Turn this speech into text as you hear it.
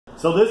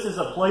So this is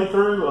a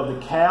playthrough of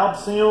the cab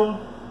sim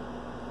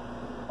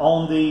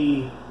on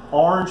the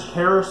orange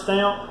Terra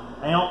Stamp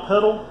amp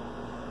pedal.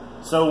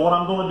 So what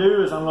I'm going to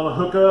do is I'm going to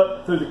hook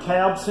up through the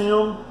cab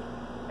sim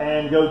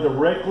and go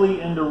directly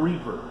into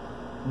Reaper.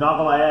 Not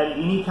going to add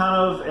any kind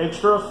of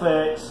extra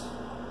effects.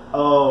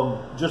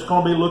 Just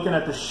going to be looking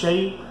at the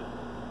shape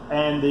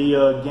and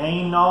the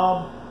gain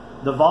knob.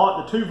 The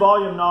two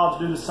volume knobs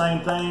do the same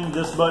thing.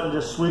 This button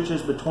just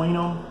switches between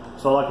them.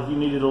 So like if you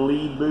needed a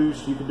lead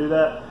boost, you could do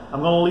that. I'm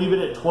going to leave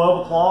it at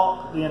 12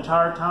 o'clock the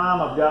entire time.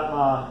 I've got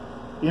my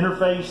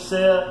interface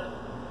set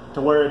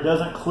to where it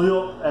doesn't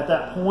clip at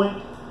that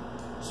point.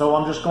 So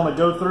I'm just going to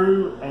go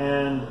through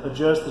and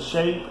adjust the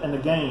shape and the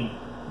gain.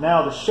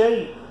 Now the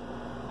shape,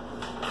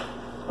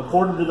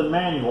 according to the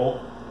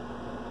manual,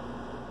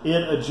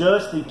 it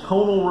adjusts the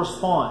tonal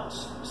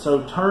response.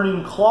 So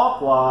turning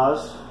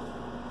clockwise,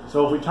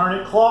 so if we turn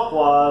it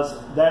clockwise,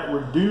 that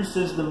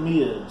reduces the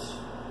mids.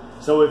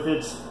 So if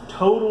it's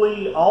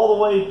totally all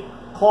the way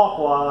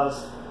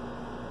clockwise,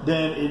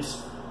 then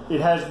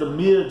it has the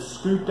mids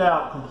scooped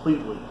out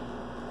completely.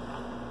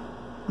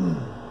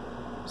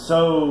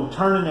 So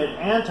turning it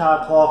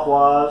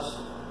anti-clockwise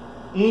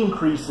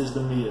increases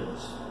the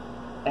mids,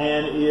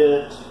 and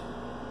it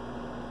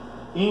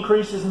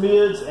increases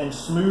mids and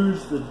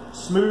smooths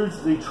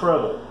the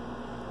treble.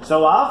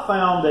 So I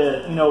found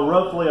that, you know,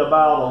 roughly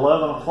about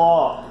 11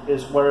 o'clock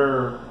is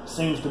where it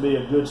seems to be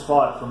a good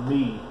spot for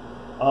me.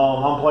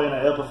 I'm playing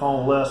an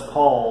Epiphone Les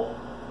Paul,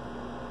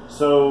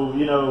 so,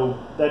 you know,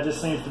 that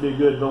just seems to be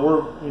good, but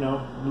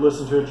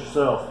listen to it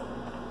yourself.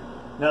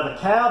 Now the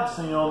cab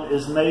sim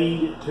is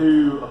made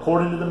to,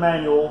 according to the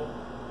manual,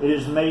 it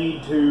is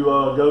made to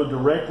go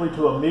directly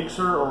to a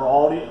mixer or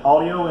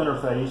audio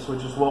interface,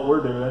 which is what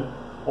we're doing,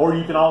 or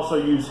you can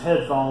also use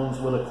headphones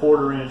with a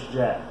 1/4-inch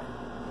jack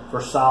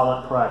for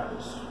silent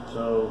practice.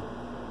 So,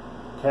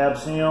 cab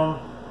sim,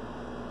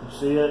 you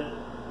see it?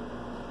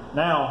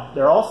 Now,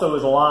 there also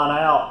is a line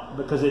out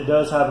because it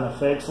does have an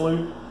effects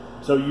loop.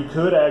 So you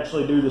could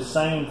actually do the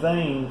same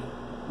thing.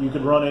 You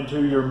could run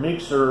into your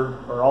mixer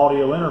or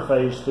audio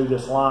interface through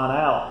this line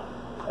out,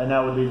 and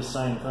that would be the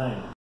same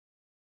thing.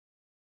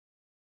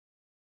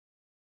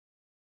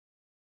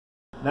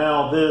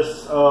 Now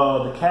this,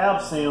 the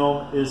cab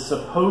sim is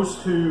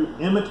supposed to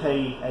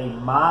imitate a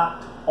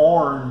mic'd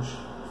orange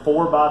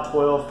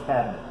 4x12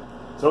 cabinet.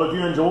 So if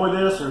you enjoy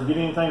this or get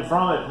anything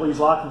from it, please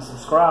like and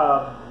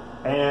subscribe,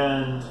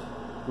 and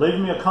leave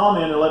me a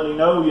comment and let me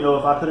know,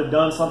 if I could have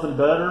done something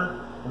better.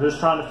 I'm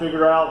just trying to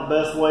figure out the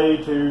best way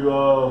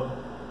to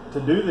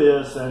do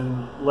this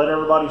and let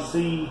everybody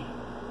see,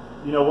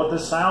 what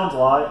this sounds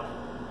like,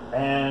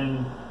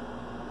 and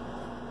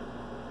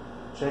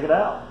check it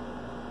out.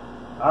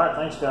 All right,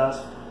 thanks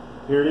guys.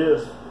 Here it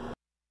is.